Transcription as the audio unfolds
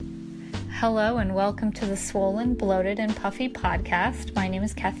Hello and welcome to the Swollen, Bloated, and Puffy podcast. My name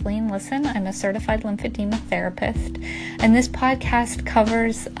is Kathleen Lisson. I'm a certified lymphedema therapist, and this podcast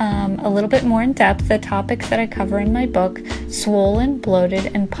covers a little bit more in depth the topics that I cover in my book, Swollen,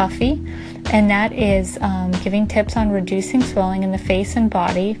 Bloated, and Puffy, and that is giving tips on reducing swelling in the face and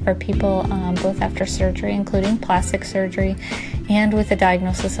body for people both after surgery, including plastic surgery, and with a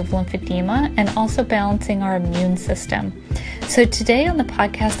diagnosis of lymphedema, and also balancing our immune system. So today on the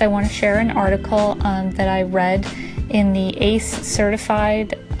podcast, I want to share an article that I read in the ACE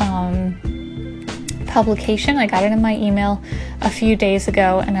certified publication. I got it in my email a few days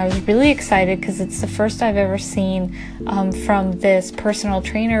ago, and I was really excited because it's the first I've ever seen from this personal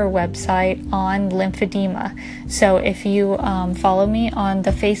trainer website on lymphedema. So if you follow me on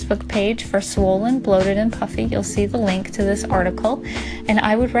the Facebook page for Swollen, Bloated, and Puffy, you'll see the link to this article. And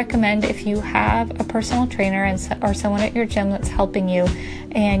I would recommend, if you have a personal trainer or someone at your gym that's helping you,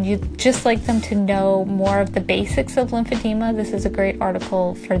 and you'd just like them to know more of the basics of lymphedema, this is a great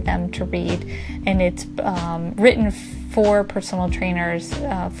article for them to read. And it's written for personal trainers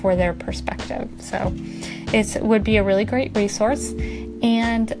for their perspective. So it would be a really great resource.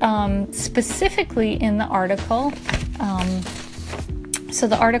 And specifically in the article, so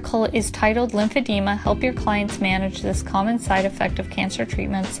the article is titled Lymphedema, Help Your Clients Manage This Common Side Effect of Cancer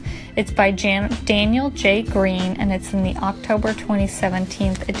Treatments. It's by Daniel J. Green, and it's in the October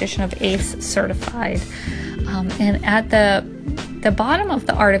 2017 edition of ACE Certified. And at the bottom of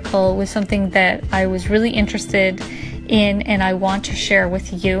the article was something that I was really interested in and I want to share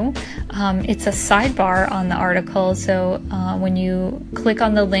with you. It's a sidebar on the article, so when you click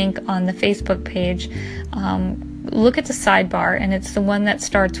on the link on the Facebook page, look at the sidebar, and it's the one that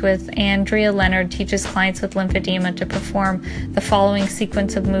starts with Andrea Leonard teaches clients with lymphedema to perform the following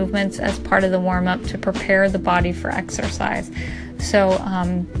sequence of movements as part of the warm-up to prepare the body for exercise. So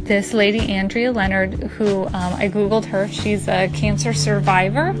this lady, Andrea Leonard, who I Googled her, she's a cancer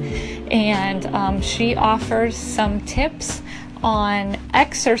survivor, and she offers some tips on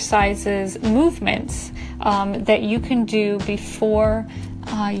exercises, movements that you can do before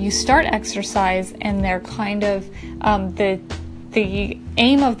you start exercise, and they're kind of the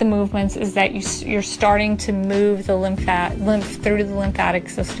aim of the movements is that you're starting to move the lymph through the lymphatic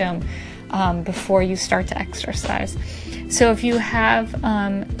system before you start to exercise. So if you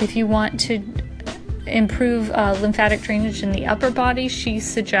want to improve lymphatic drainage in the upper body, she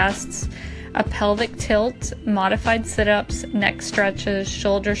suggests a pelvic tilt, modified sit-ups, neck stretches,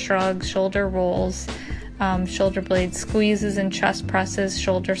 shoulder shrugs, shoulder rolls, shoulder blade squeezes and chest presses,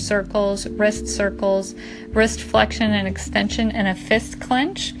 shoulder circles, wrist flexion and extension, and a fist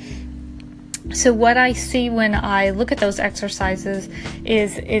clench. So what I see when I look at those exercises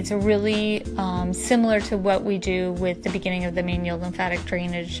is it's really similar to what we do with the beginning of the manual lymphatic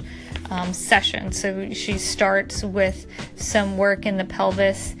drainage session. So she starts with some work in the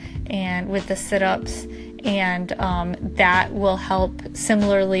pelvis and with the sit-ups, and that will help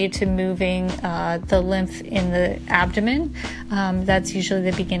similarly to moving the lymph in the abdomen. That's usually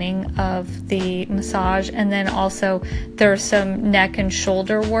the beginning of the massage. And then also there's some neck and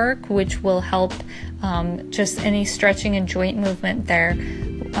shoulder work, which will help just any stretching and joint movement there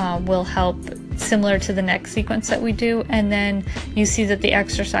will help, similar to the neck sequence that we do. And then you see that the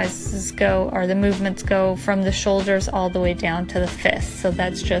exercises the movements go from the shoulders all the way down to the fists. So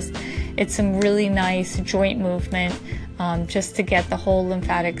it's some really nice joint movement just to get the whole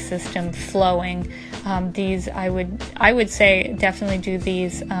lymphatic system flowing. These I would say definitely do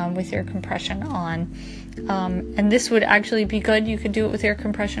these with your compression on. And this would actually be good. You could do it with your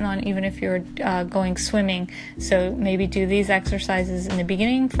compression on even if you're going swimming. So maybe do these exercises in the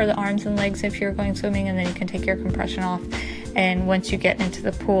beginning for the arms and legs if you're going swimming, and then you can take your compression off. And once you get into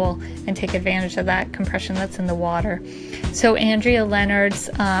the pool, and take advantage of that compression that's in the water. So Andrea Leonard's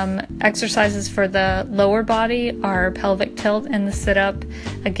exercises for the lower body are pelvic tilt and the sit-up,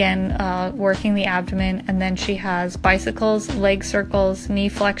 again, working the abdomen. And then she has bicycles, leg circles, knee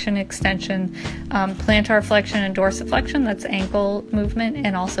flexion, extension, plantar flexion and dorsiflexion, that's ankle movement,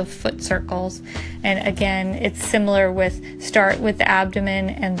 and also foot circles. And again, it's similar start with the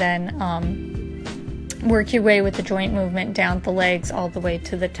abdomen and then work your way with the joint movement down the legs all the way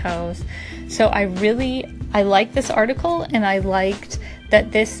to the toes. So I like this article, and I liked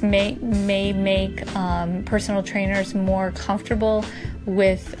that this may make personal trainers more comfortable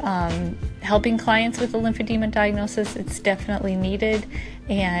with helping clients with a lymphedema diagnosis. It's definitely needed.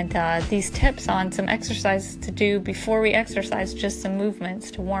 And these tips on some exercises to do before we exercise, just some movements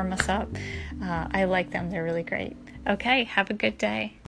to warm us up, I like them. They're really great. Okay, have a good day.